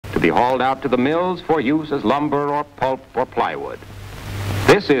be hauled out to the mills for use as lumber or pulp or plywood.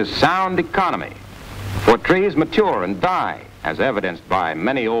 This is sound economy, for trees mature and die, as evidenced by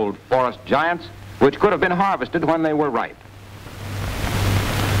many old forest giants which could have been harvested when they were ripe.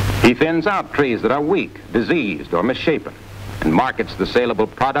 He thins out trees that are weak, diseased, or misshapen, and markets the saleable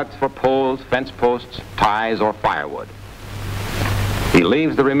products for poles, fence posts, ties, or firewood. He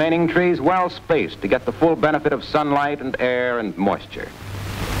leaves the remaining trees well spaced to get the full benefit of sunlight and air and moisture.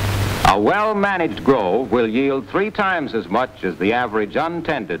 A well-managed grove will yield 3 times as much as the average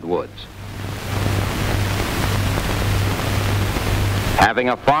untended woods. Having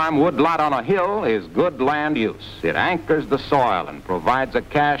a farm woodlot on a hill is good land use. It anchors the soil and provides a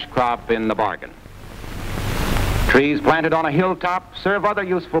cash crop in the bargain. Trees planted on a hilltop serve other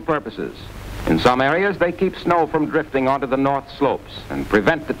useful purposes. In some areas, they keep snow from drifting onto the north slopes and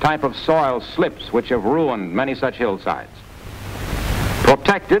prevent the type of soil slips which have ruined many such hillsides.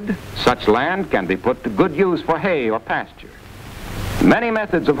 Protected, such land can be put to good use for hay or pasture. Many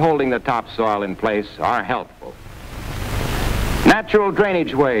methods of holding the topsoil in place are helpful. Natural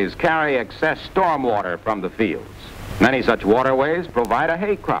drainage ways carry excess storm water from the fields. Many such waterways provide a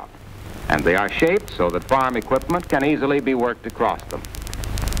hay crop, and they are shaped so that farm equipment can easily be worked across them.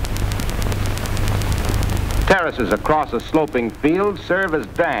 Terraces across a sloping field serve as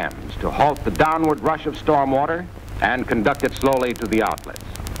dams to halt the downward rush of storm water and conduct it slowly to the outlets.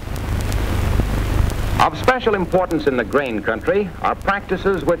 Of special importance in the grain country are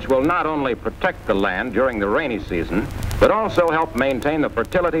practices which will not only protect the land during the rainy season, but also help maintain the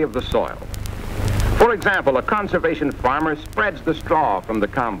fertility of the soil. For example, a conservation farmer spreads the straw from the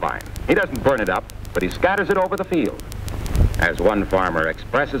combine. He doesn't burn it up, but he scatters it over the field. As one farmer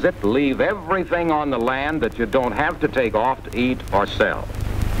expresses it, leave everything on the land that you don't have to take off to eat or sell.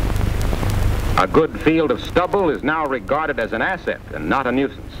 A good field of stubble is now regarded as an asset and not a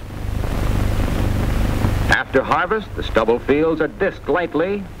nuisance. After harvest, the stubble fields are disked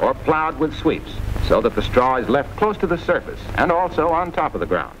lightly or plowed with sweeps so that the straw is left close to the surface and also on top of the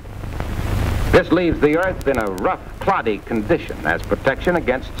ground. This leaves the earth in a rough, cloddy condition as protection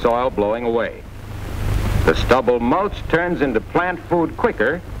against soil blowing away. The stubble mulch turns into plant food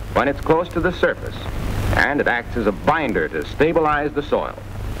quicker when it's close to the surface, and it acts as a binder to stabilize the soil.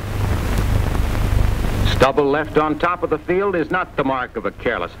 Stubble left on top of the field is not the mark of a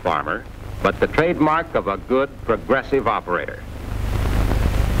careless farmer, but the trademark of a good, progressive operator.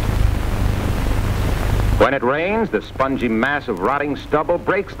 When it rains, the spongy mass of rotting stubble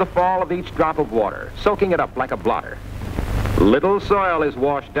breaks the fall of each drop of water, soaking it up like a blotter. Little soil is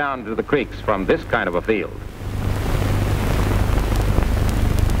washed down to the creeks from this kind of a field.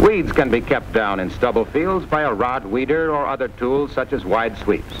 Weeds can be kept down in stubble fields by a rod weeder or other tools such as wide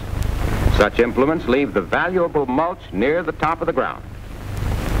sweeps. Such implements leave the valuable mulch near the top of the ground.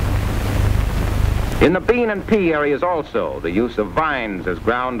 In the bean and pea areas also, the use of vines as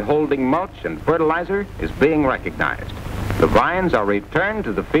ground-holding mulch and fertilizer is being recognized. The vines are returned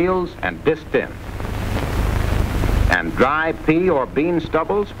to the fields and disked in. And dry pea or bean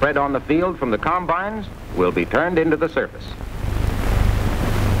stubble spread on the field from the combines will be turned into the surface.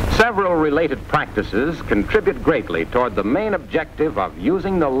 Several related practices contribute greatly toward the main objective of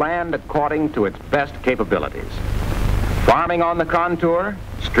using the land according to its best capabilities. Farming on the contour,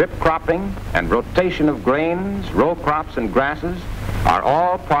 strip cropping, and rotation of grains, row crops, and grasses are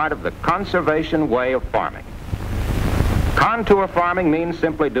all part of the conservation way of farming. Contour farming means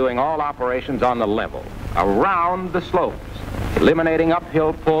simply doing all operations on the level, around the slopes, eliminating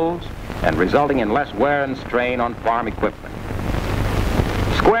uphill pulls and resulting in less wear and strain on farm equipment.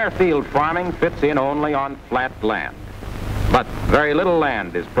 Square field farming fits in only on flat land, but very little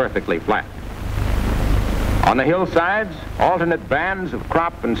land is perfectly flat. On the hillsides, alternate bands of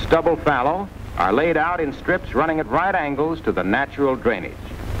crop and stubble fallow are laid out in strips running at right angles to the natural drainage.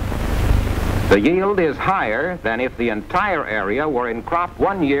 The yield is higher than if the entire area were in crop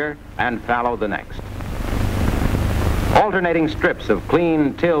one year and fallow the next. Alternating strips of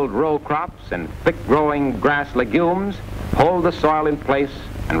clean tilled row crops and thick-growing grass legumes hold the soil in place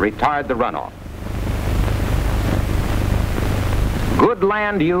and retard the runoff. Good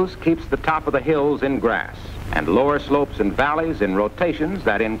land use keeps the top of the hills in grass and lower slopes and valleys in rotations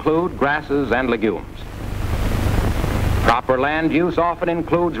that include grasses and legumes. Proper land use often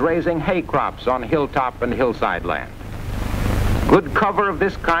includes raising hay crops on hilltop and hillside land. Good cover of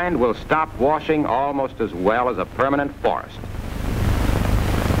this kind will stop washing almost as well as a permanent forest.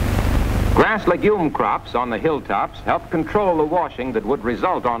 Grass legume crops on the hilltops help control the washing that would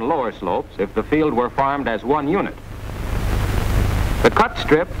result on lower slopes if the field were farmed as one unit. The cut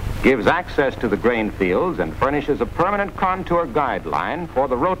strip gives access to the grain fields and furnishes a permanent contour guideline for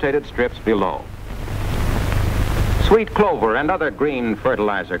the rotated strips below. Sweet clover and other green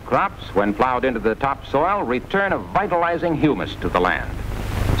fertilizer crops, when plowed into the topsoil, return a vitalizing humus to the land.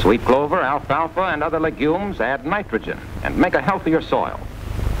 Sweet clover, alfalfa, and other legumes add nitrogen and make a healthier soil.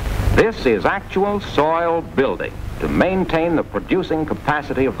 This is actual soil building to maintain the producing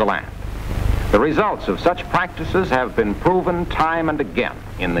capacity of the land. The results of such practices have been proven time and again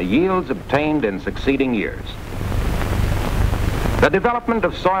in the yields obtained in succeeding years. The development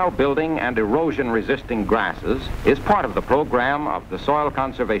of soil building and erosion-resisting grasses is part of the program of the Soil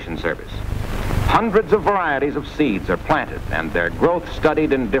Conservation Service. Hundreds of varieties of seeds are planted and their growth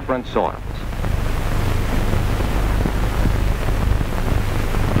studied in different soils.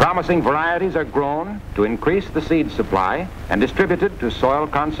 Promising varieties are grown to increase the seed supply and distributed to soil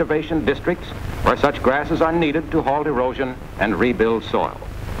conservation districts where such grasses are needed to halt erosion and rebuild soil.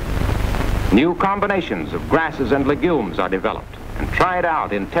 New combinations of grasses and legumes are developed and tried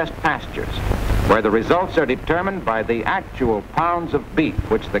out in test pastures, where the results are determined by the actual pounds of beef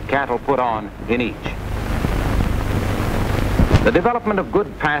which the cattle put on in each. The development of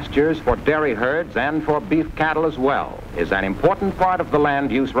good pastures for dairy herds and for beef cattle as well is an important part of the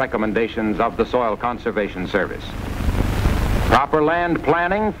land use recommendations of the Soil Conservation Service. Proper land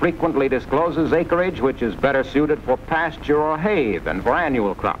planning frequently discloses acreage which is better suited for pasture or hay than for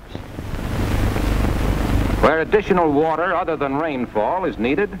annual crops. Where additional water other than rainfall is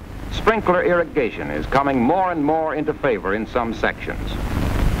needed, sprinkler irrigation is coming more and more into favor in some sections.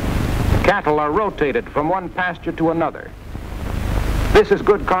 Cattle are rotated from one pasture to another. This is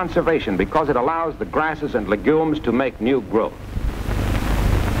good conservation because it allows the grasses and legumes to make new growth.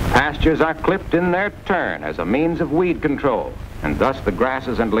 Pastures are clipped in their turn as a means of weed control, and thus the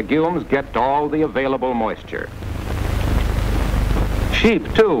grasses and legumes get all the available moisture.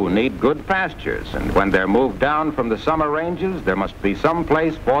 Sheep, too, need good pastures, and when they're moved down from the summer ranges, there must be some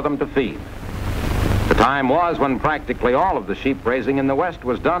place for them to feed. The time was when practically all of the sheep raising in the West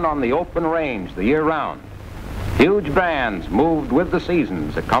was done on the open range the year round. Huge bands moved with the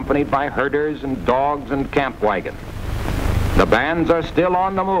seasons, accompanied by herders and dogs and camp wagons. The bands are still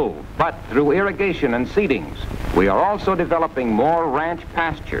on the move, but through irrigation and seedings, we are also developing more ranch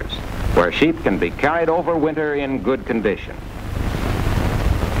pastures where sheep can be carried over winter in good condition.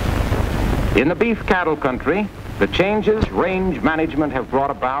 In the beef cattle country, the changes range management have brought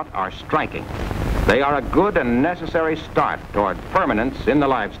about are striking. They are a good and necessary start toward permanence in the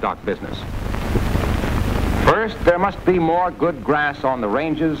livestock business. First, there must be more good grass on the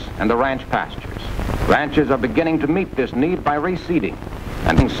ranges and the ranch pastures. Ranchers are beginning to meet this need by reseeding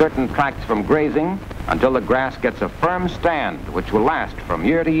and certain tracts from grazing until the grass gets a firm stand which will last from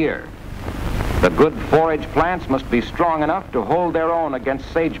year to year. The good forage plants must be strong enough to hold their own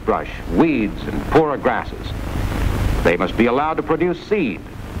against sagebrush, weeds, and poorer grasses. They must be allowed to produce seed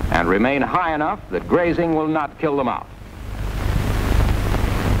and remain high enough that grazing will not kill them out.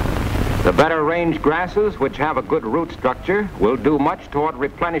 The better range grasses, which have a good root structure, will do much toward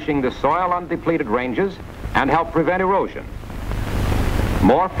replenishing the soil on depleted ranges and help prevent erosion.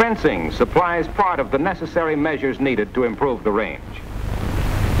 More fencing supplies part of the necessary measures needed to improve the range.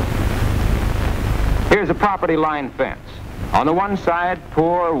 Here's a property line fence. On the one side,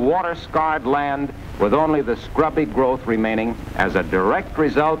 poor, water-scarred land with only the scrubby growth remaining as a direct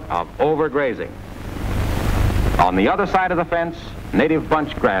result of overgrazing. On the other side of the fence, native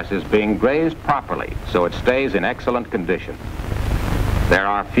bunch grass is being grazed properly, so it stays in excellent condition. There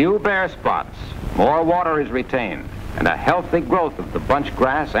are few bare spots, more water is retained, and a healthy growth of the bunch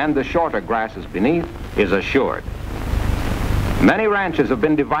grass and the shorter grasses beneath is assured. Many ranches have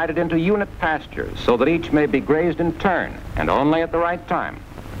been divided into unit pastures so that each may be grazed in turn and only at the right time.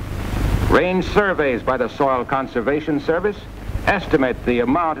 Range surveys by the Soil Conservation Service estimate the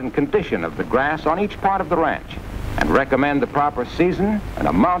amount and condition of the grass on each part of the ranch and recommend the proper season and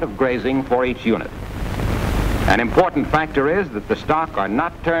amount of grazing for each unit. An important factor is that the stock are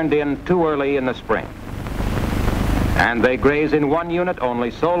not turned in too early in the spring. And they graze in one unit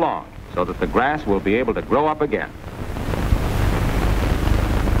only so long so that the grass will be able to grow up again.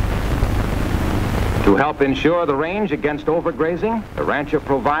 To help ensure the range against overgrazing, the rancher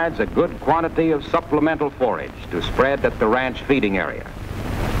provides a good quantity of supplemental forage to spread at the ranch feeding area.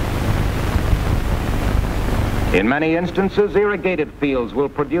 In many instances, irrigated fields will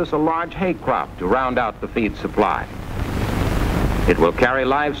produce a large hay crop to round out the feed supply. It will carry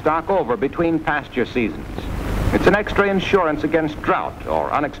livestock over between pasture seasons. It's an extra insurance against drought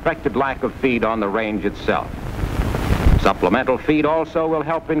or unexpected lack of feed on the range itself. Supplemental feed also will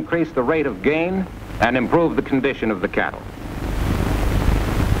help increase the rate of gain and improve the condition of the cattle.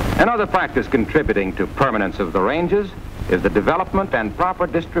 Another practice contributing to permanence of the ranges is the development and proper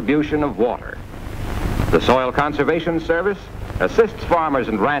distribution of water. The Soil Conservation Service assists farmers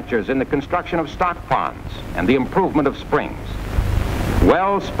and ranchers in the construction of stock ponds and the improvement of springs.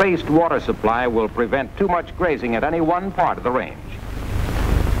 Well-spaced water supply will prevent too much grazing at any one part of the range.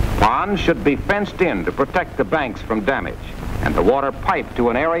 Ponds should be fenced in to protect the banks from damage, and the water piped to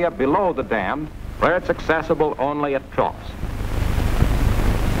an area below the dam where it's accessible only at troughs.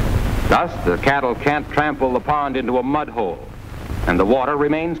 Thus, the cattle can't trample the pond into a mud hole, and the water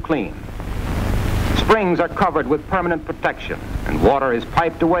remains clean. Springs are covered with permanent protection, and water is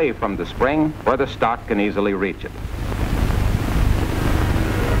piped away from the spring where the stock can easily reach it.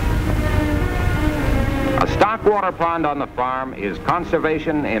 A stock water pond on the farm is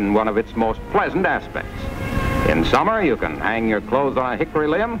conservation in one of its most pleasant aspects. In summer, you can hang your clothes on a hickory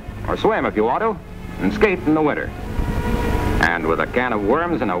limb, or swim if you want to, and skate in the winter. And with a can of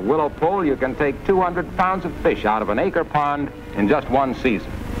worms and a willow pole, you can take 200 pounds of fish out of an acre pond in just one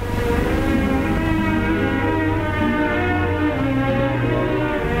season.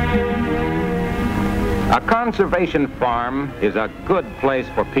 A conservation farm is a good place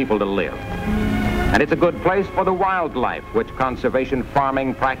for people to live. And it's a good place for the wildlife, which conservation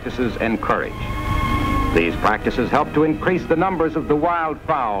farming practices encourage. These practices help to increase the numbers of the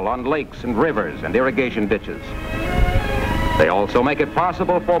wildfowl on lakes and rivers and irrigation ditches. They also make it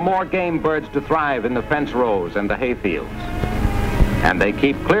possible for more game birds to thrive in the fence rows and the hayfields. And they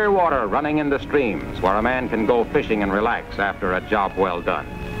keep clear water running in the streams where a man can go fishing and relax after a job well done.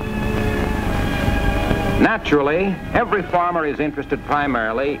 Naturally, every farmer is interested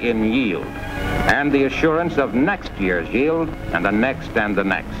primarily in yield and the assurance of next year's yield and the next and the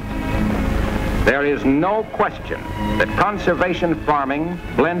next. There is no question that conservation farming,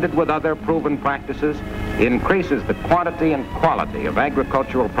 blended with other proven practices, increases the quantity and quality of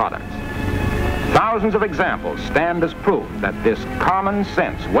agricultural products. Thousands of examples stand as proof that this common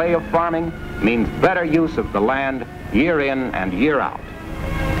sense way of farming means better use of the land year in and year out.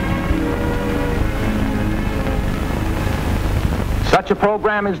 Such a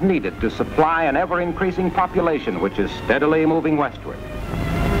program is needed to supply an ever-increasing population which is steadily moving westward.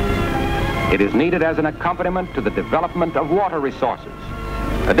 It is needed as an accompaniment to the development of water resources.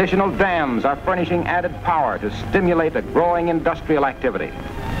 Additional dams are furnishing added power to stimulate a growing industrial activity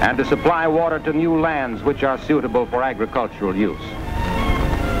and to supply water to new lands which are suitable for agricultural use.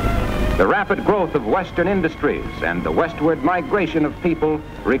 The rapid growth of Western industries and the westward migration of people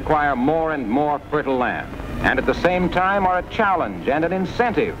require more and more fertile land, and at the same time are a challenge and an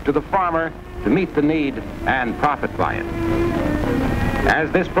incentive to the farmer to meet the need and profit by it.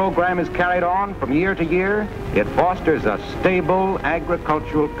 As this program is carried on from year to year, it fosters a stable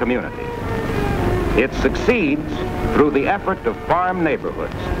agricultural community. It succeeds through the effort of farm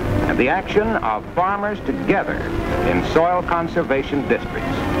neighborhoods and the action of farmers together in soil conservation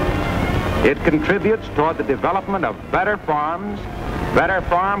districts. It contributes toward the development of better farms, better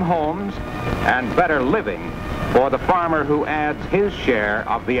farm homes, and better living for the farmer who adds his share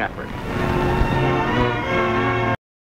of the effort.